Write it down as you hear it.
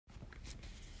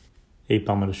Hey,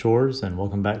 Palmetto Shores, and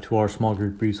welcome back to our small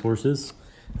group resources.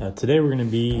 Today we're going to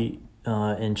be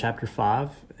in chapter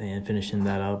 5 and finishing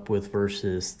that up with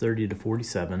verses 30 to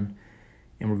 47.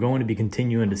 And we're going to be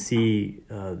continuing to see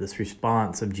this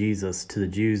response of Jesus to the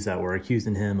Jews that were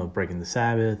accusing him of breaking the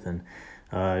Sabbath and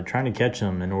trying to catch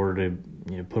him in order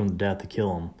to put him to death, to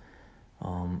kill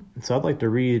him. So I'd like to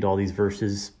read all these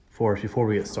verses for us before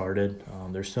we get started.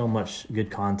 There's so much good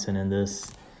content in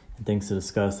this and things to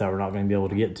discuss that we're not going to be able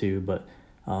to get to, but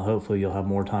hopefully you'll have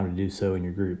more time to do so in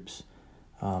your groups.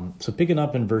 So picking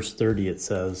up in verse 30, it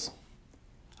says,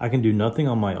 "I can do nothing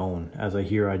on my own. As I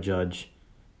hear, I judge,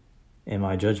 and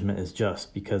my judgment is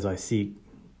just, because I seek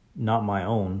not my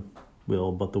own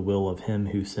will, but the will of him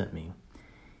who sent me.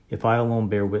 If I alone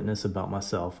bear witness about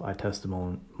myself, my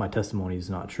testimony is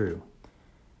not true.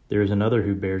 There is another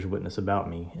who bears witness about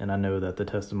me, and I know that the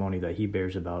testimony that he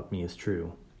bears about me is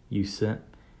true. You sent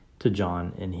to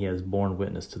John, and he has borne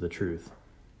witness to the truth.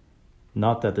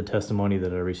 Not that the testimony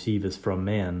that I receive is from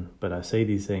man, but I say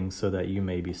these things so that you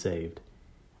may be saved.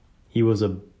 He was a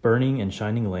burning and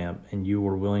shining lamp, and you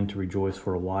were willing to rejoice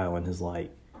for a while in his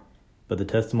light. But the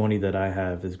testimony that I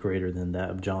have is greater than that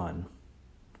of John.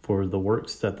 For the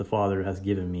works that the Father has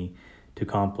given me to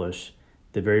accomplish,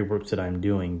 the very works that I am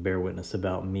doing, bear witness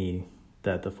about me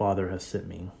that the Father has sent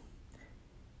me.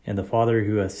 And the Father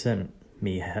who has sent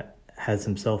me has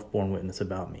himself borne witness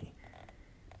about me.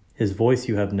 His voice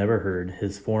you have never heard,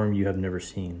 his form you have never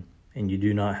seen, and you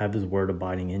do not have his word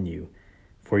abiding in you,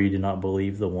 for you do not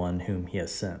believe the one whom he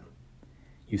has sent.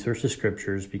 You search the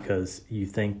scriptures because you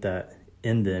think that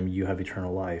in them you have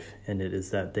eternal life, and it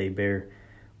is that they bear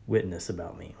witness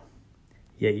about me.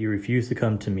 Yet you refuse to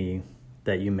come to me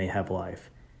that you may have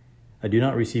life. I do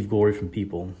not receive glory from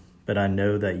people, but I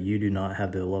know that you do not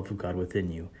have the love of God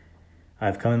within you. I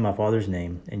have come in my Father's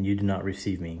name, and you do not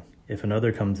receive me. If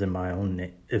another comes in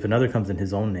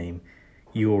his own name,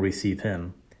 you will receive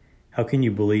him. How can you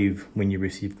believe when you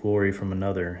receive glory from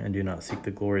another and do not seek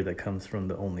the glory that comes from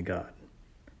the only God?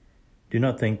 Do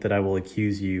not think that I will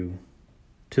accuse you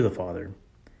to the Father.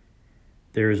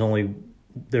 There is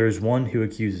one who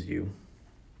accuses you,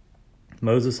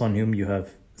 Moses, on whom you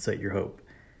have set your hope.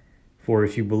 For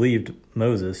if you believed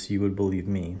Moses, you would believe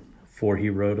me, for he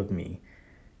wrote of me.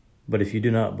 But if you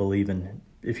do not believe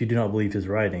his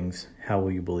writings, how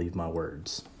will you believe my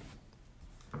words?"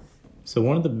 So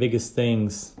one of the biggest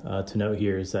things to note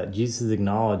here is that Jesus is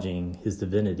acknowledging his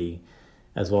divinity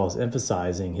as well as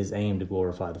emphasizing his aim to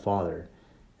glorify the Father.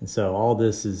 And so all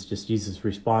this is just Jesus'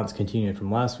 response, continuing from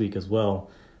last week as well,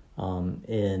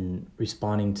 in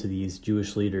responding to these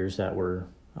Jewish leaders that were,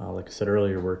 like I said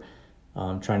earlier, were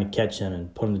trying to catch him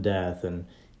and put him to death and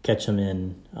catch him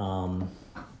in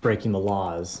breaking the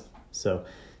laws. So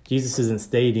Jesus isn't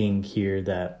stating here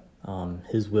that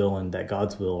his will and that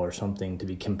God's will are something to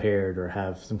be compared or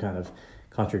have some kind of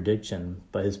contradiction.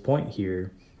 But his point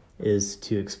here is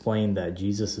to explain that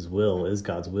Jesus' will is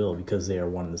God's will because they are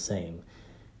one and the same.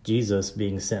 Jesus,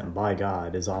 being sent by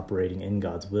God, is operating in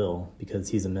God's will because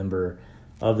he's a member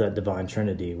of that divine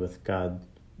Trinity with God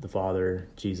the Father,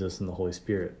 Jesus, and the Holy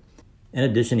Spirit. In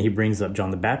addition, he brings up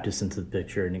John the Baptist into the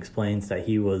picture and explains that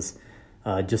he was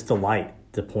just a light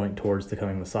to point towards the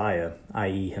coming Messiah,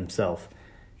 i.e. himself.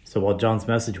 So while John's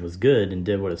message was good and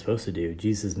did what it's supposed to do,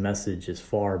 Jesus' message is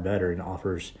far better and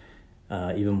offers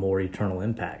even more eternal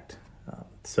impact.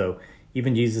 So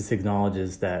even Jesus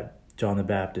acknowledges that John the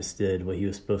Baptist did what he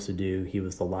was supposed to do. He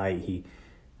was the light. He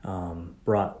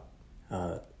brought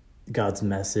God's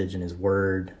message and his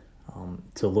word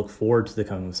to look forward to the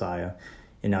coming Messiah.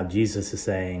 And now Jesus is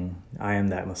saying, I am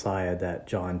that Messiah that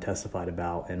John testified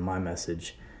about, and my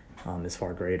message is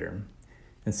far greater.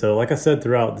 And so, like I said,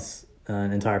 throughout this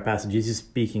entire passage, Jesus is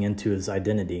speaking into his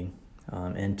identity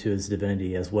and to his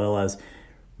divinity, as well as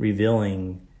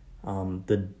revealing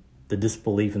the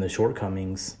disbelief and the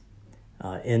shortcomings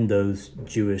in those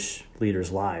Jewish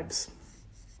leaders' lives.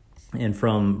 And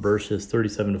from verses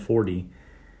 37 to 40,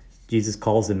 Jesus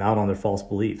calls them out on their false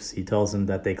beliefs. He tells them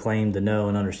that they claim to know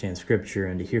and understand Scripture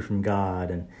and to hear from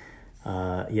God,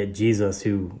 and yet Jesus,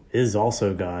 who is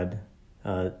also God,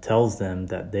 tells them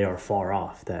that they are far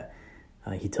off, that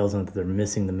he tells them that they're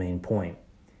missing the main point.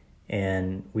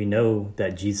 And we know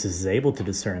that Jesus is able to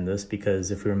discern this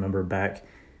because if we remember back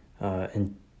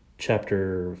in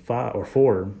chapter 5 or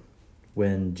 4,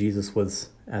 when Jesus was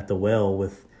at the well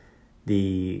with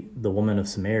the woman of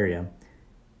Samaria,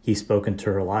 he spoke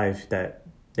into her life that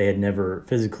they had never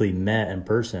physically met in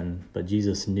person, but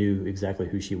Jesus knew exactly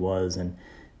who she was and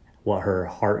what her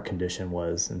heart condition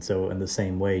was. And so in the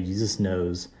same way, Jesus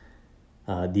knows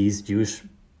these Jewish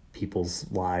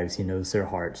people's lives. He knows their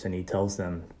hearts, and he tells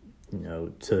them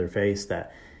to their face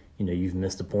that, you've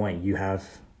missed a point. You have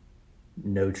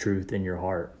no truth in your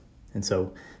heart. And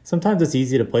so sometimes it's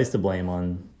easy to place the blame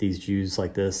on these Jews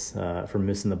like this for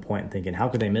missing the point and thinking, how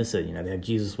could they miss it? They have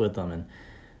Jesus with them.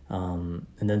 And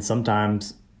then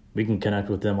sometimes we can connect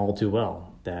with them all too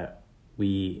well, that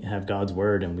we have God's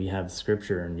word and we have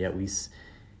scripture, and yet we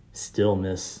still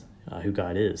miss who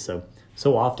God is.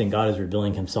 So often God is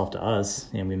revealing himself to us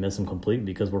and we miss him completely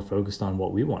because we're focused on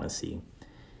what we want to see.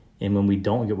 And when we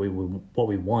don't get what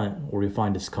we want, or we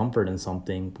find discomfort in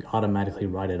something, we automatically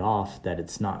write it off that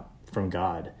it's not from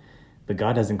God. But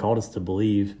God hasn't called us to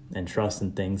believe and trust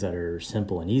in things that are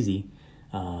simple and easy.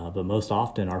 But most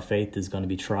often our faith is going to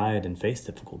be tried and face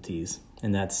difficulties.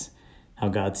 And that's how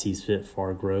God sees fit for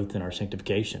our growth and our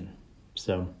sanctification.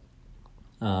 So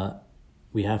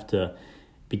we have to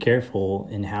be careful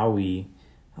in how we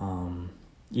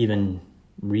even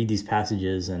read these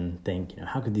passages and think,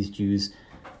 how could these Jewish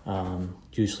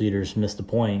leaders miss the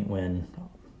point, when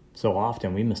so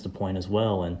often we miss the point as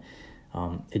well. And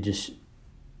it just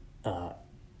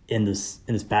in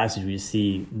this passage we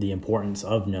see the importance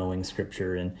of knowing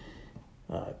scripture and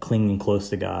clinging close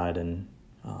to God and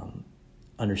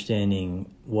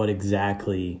understanding what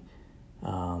exactly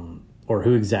or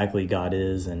who exactly God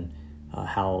is and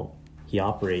how he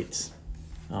operates,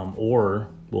 or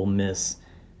we'll miss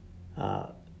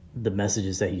the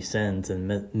messages that he sends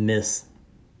and miss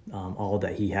all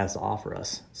that he has to offer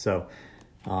us. So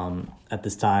at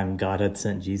this time, God had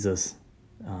sent Jesus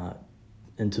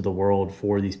into the world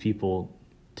for these people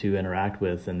to interact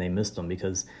with, and they missed him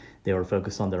because they were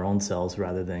focused on their own selves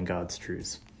rather than God's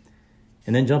truths.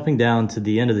 And then jumping down to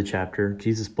the end of the chapter,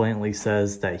 Jesus blatantly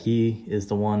says that he is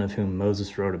the one of whom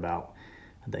Moses wrote about,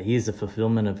 that he is the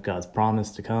fulfillment of God's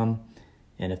promise to come.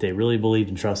 And if they really believed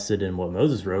and trusted in what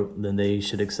Moses wrote, then they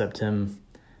should accept him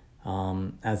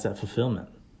as that fulfillment.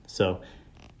 So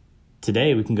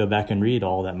today we can go back and read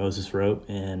all that Moses wrote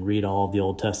and read all of the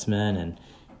Old Testament and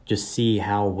just see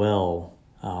how well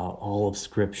all of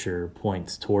Scripture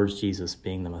points towards Jesus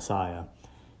being the Messiah.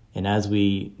 And as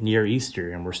we near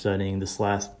Easter and we're studying this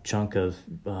last chunk of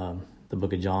the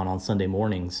book of John on Sunday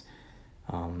mornings,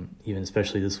 even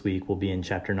especially this week, we'll be in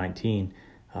chapter 19.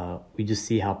 We just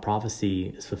see how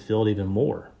prophecy is fulfilled even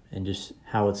more, and just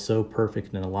how it's so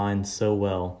perfect and aligns so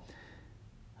well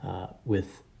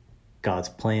with God's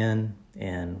plan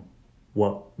and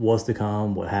what was to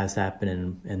come, what has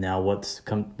happened, and now what's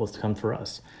to come for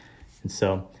us. And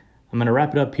so I'm going to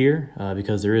wrap it up here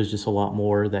because there is just a lot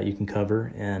more that you can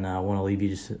cover, and I want to leave you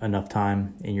just enough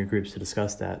time in your groups to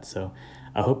discuss that. So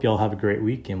I hope y'all have a great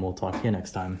week, and we'll talk to you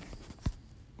next time.